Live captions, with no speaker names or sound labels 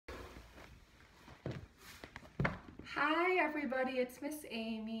Hi everybody, it's Miss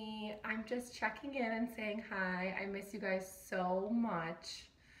Amy. I'm just checking in and saying hi. I miss you guys so much.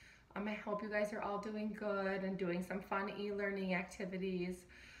 I hope you guys are all doing good and doing some fun e-learning activities.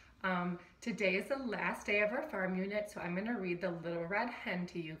 Today is the last day of our farm unit, so I'm going to read the Little Red Hen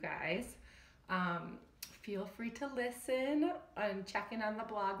to you guys. Feel free to listen and check in on the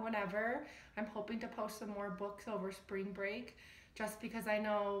blog whenever. I'm hoping to post some more books over spring break, just because I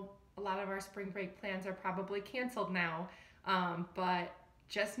know a lot of our spring break plans are probably canceled now. But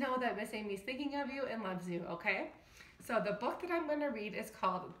just know that Miss Amy's thinking of you and loves you, okay? So the book that I'm going to read is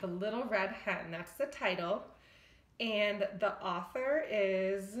called The Little Red Hen. That's the title. And the author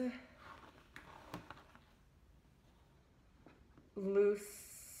is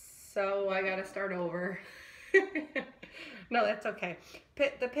So I gotta start over. No, that's okay.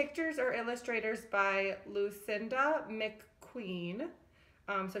 The pictures are illustrators by Lucinda McQueen.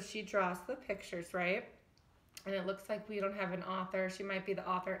 So she draws the pictures, right? And it looks like we don't have an author. She might be the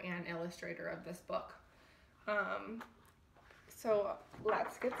author and illustrator of this book. So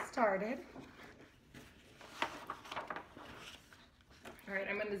let's get started. All right,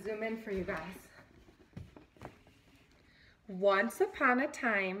 I'm going to zoom in for you guys. Once upon a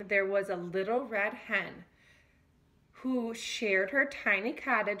time, there was a little red hen who shared her tiny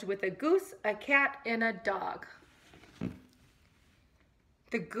cottage with a goose, a cat, and a dog.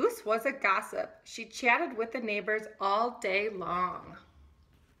 The goose was a gossip. She chatted with the neighbors all day long.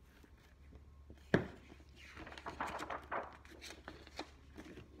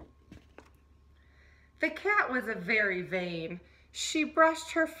 The cat was very vain. She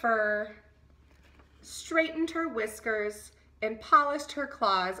brushed her fur, straightened her whiskers, and polished her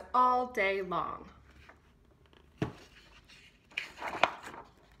claws all day long.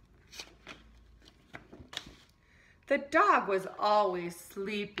 The dog was always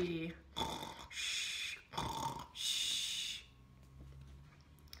sleepy.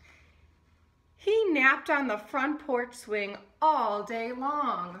 He napped on the front porch swing all day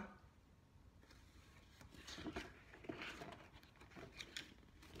long.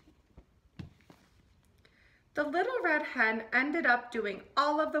 The little red hen ended up doing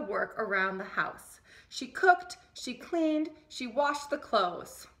all of the work around the house. She cooked, she cleaned, she washed the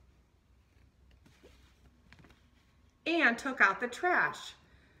clothes, and took out the trash.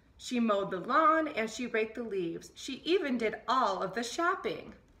 She mowed the lawn and she raked the leaves. She even did all of the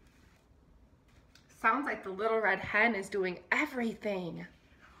shopping. Sounds like the little red hen is doing everything.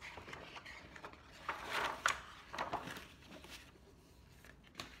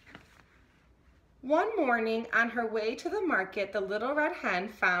 One morning on her way to the market, the little red hen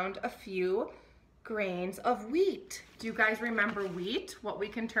found a few grains of wheat. Do you guys remember wheat? What we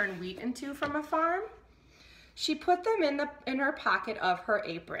can turn wheat into from a farm? She put them in her pocket of her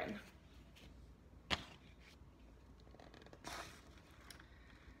apron.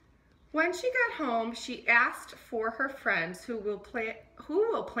 When she got home, she asked for her friends who will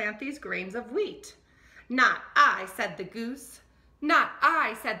plant these grains of wheat. "Not I," said the goose. "Not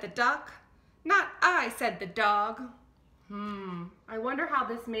I," said the duck. "Not I," said the dog. I wonder how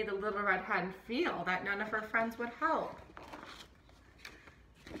this made the little red hen feel that none of her friends would help.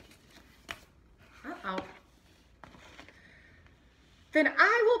 Uh-oh. "Then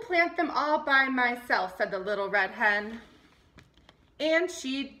I will plant them all by myself," said the little red hen. And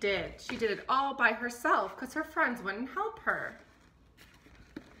she did. She did it all by herself because her friends wouldn't help her.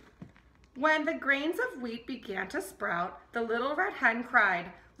 When the grains of wheat began to sprout, the little red hen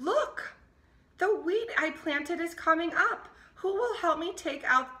cried, "Look! The wheat I planted is coming up. Who will help me take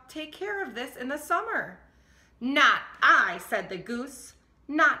care of this in the summer?" "Not I," said the goose.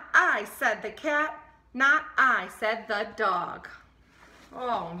 "Not I," said the cat. "Not I," said the dog.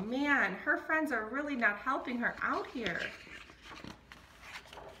 Oh man, her friends are really not helping her out here.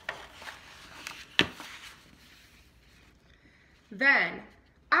 "Then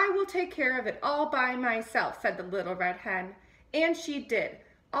I will take care of it all by myself," said the little red hen. And she did.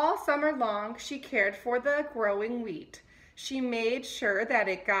 All summer long, she cared for the growing wheat. She made sure that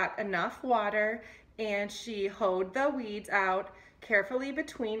it got enough water, and she hoed the weeds out carefully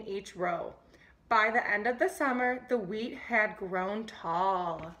between each row. By the end of the summer, the wheat had grown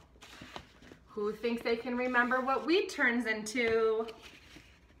tall. Who thinks they can remember what wheat turns into?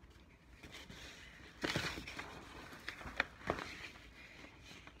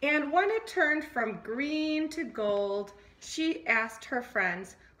 And when it turned from green to gold, she asked her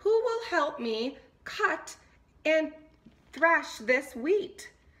friends, "Who will help me cut and thresh this wheat?"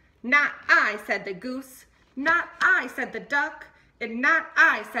 "Not I," said the goose. "Not I," said the duck. And "not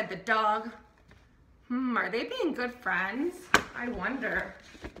I," said the dog. Are they being good friends? I wonder.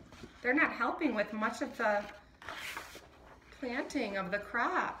 They're not helping with much of the planting of the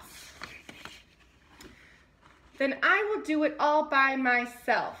crops. Then I will do it all by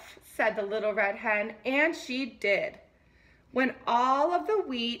myself, said the Little Red Hen, and she did. When all of the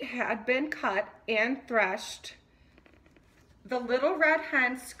wheat had been cut and threshed, the Little Red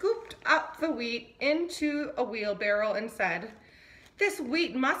Hen scooped up the wheat into a wheelbarrow and said, "This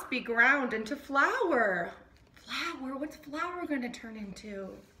wheat must be ground into flour." Flour? What's flour going to turn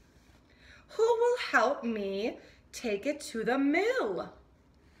into? "Who will help me take it to the mill?"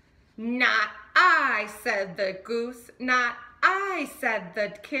 "Not I," said the goose. "Not I," said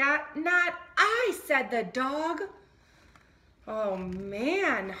the cat. "Not I," said the dog. Oh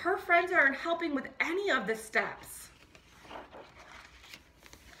man, her friends aren't helping with any of the steps.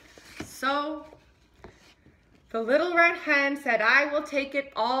 So the Little Red Hen said, "I will take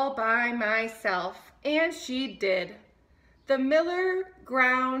it all by myself," and she did. The miller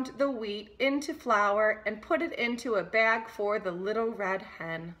ground the wheat into flour and put it into a bag for the Little Red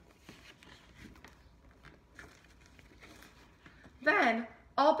Hen. Then,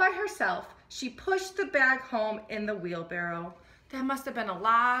 all by herself, she pushed the bag home in the wheelbarrow. That must have been a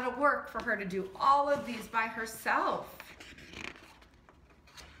lot of work for her to do all of these by herself.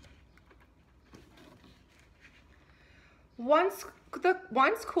 One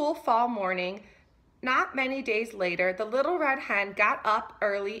cool fall morning, not many days later, the Little Red Hen got up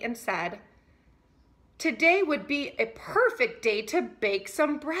early and said, "Today would be a perfect day to bake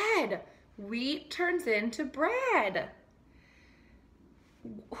some bread. Wheat turns into bread.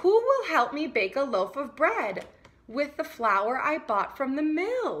 Who will help me bake a loaf of bread with the flour I bought from the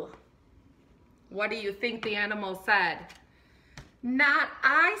mill?" What do you think the animal said? "Not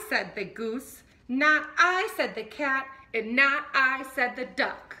I," said the goose. "Not I," said the cat. And "not I," said the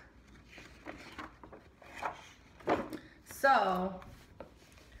duck. So,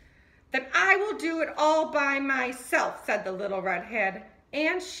 "Then I will do it all by myself," said the Little Red Hen,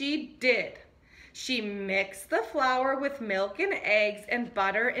 and she did. She mixed the flour with milk and eggs and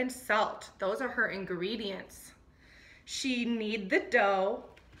butter and salt. Those are her ingredients. She kneaded the dough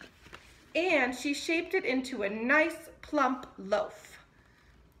and she shaped it into a nice plump loaf.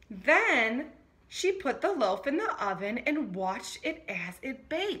 Then she put the loaf in the oven and watched it as it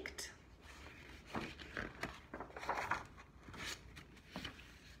baked.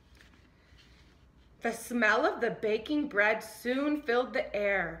 The smell of the baking bread soon filled the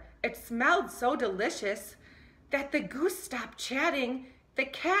air. It smelled so delicious that the goose stopped chatting, the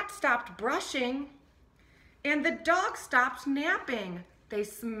cat stopped brushing, and the dog stopped napping. They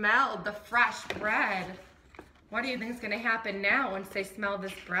smelled the fresh bread. What do you think is going to happen now once they smell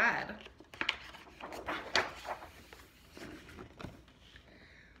this bread?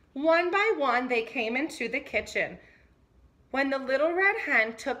 One by one, they came into the kitchen. When the Little Red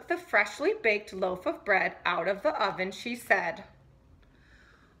Hen took the freshly baked loaf of bread out of the oven, she said,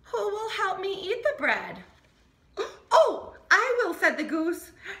 "Who will help me eat the bread?" "Oh, I will," said the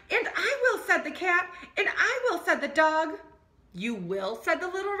goose. "And I will," said the cat. "And I will," said the dog. "You will," said the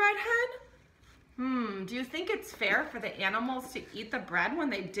Little Red Hen. Do you think it's fair for the animals to eat the bread when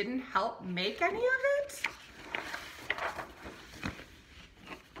they didn't help make any of it?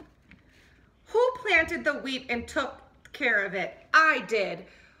 Who planted the wheat and took care of it? I did.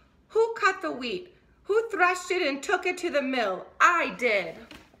 Who cut the wheat? Who threshed it and took it to the mill? I did.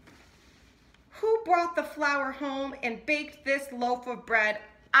 Who brought the flour home and baked this loaf of bread?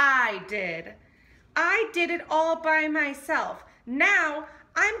 I did. I did it all by myself. Now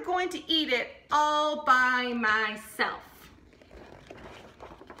I'm going to eat it all by myself."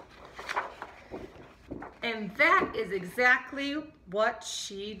 And that is exactly what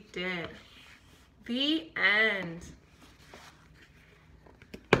she did. The end.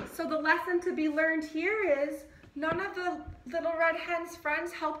 So the lesson to be learned here is none of the Little Red Hen's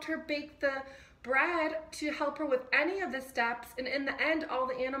friends helped her bake the bread to help her with any of the steps. And in the end, all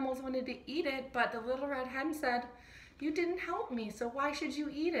the animals wanted to eat it, but the Little Red Hen said, "You didn't help me, so why should you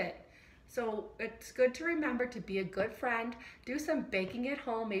eat it?" So it's good to remember to be a good friend, do some baking at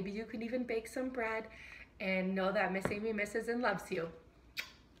home. Maybe you can even bake some bread, and know that Miss Amy misses and loves you.